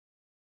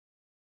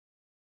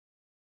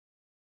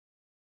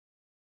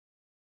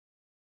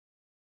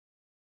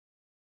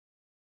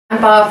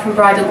Bar from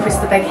Bridal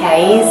Crystal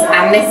Bouquets,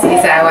 and this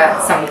is our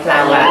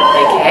Sunflower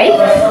Bouquet.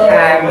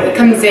 It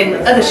comes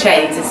in other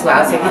shades as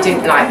well, so if you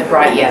didn't like the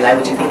bright yellow,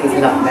 which I think is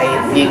lovely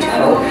and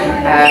beautiful,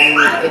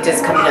 it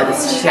does come in other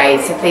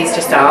shades, so please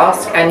just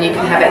ask. And you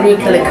can have any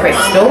colour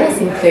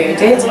crystals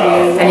included,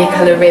 any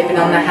colour ribbon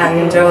on the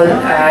handle.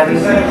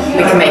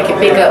 We can make it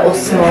bigger or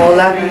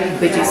smaller.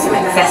 We do some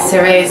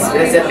accessories.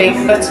 There's a big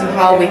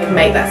buttonhole, we can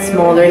make that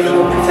smaller if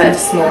you prefer the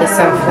smaller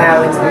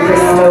sunflower with the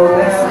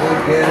crystals.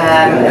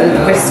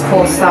 Wrist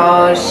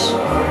corsage,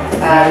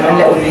 and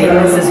little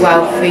pins as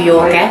well for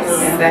your guests.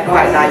 They're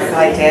quite a nice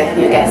idea for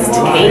your guests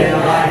to keep.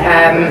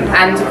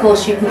 And of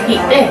course you can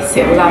keep this,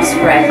 it will last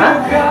forever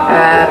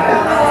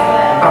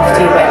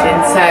after your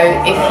wedding. So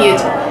if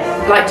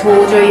you'd like to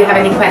order or you have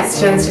any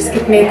questions, just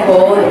give me a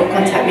call or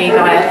contact me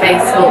via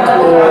Facebook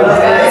or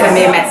send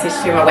me a message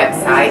through my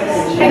website.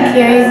 Thank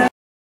you.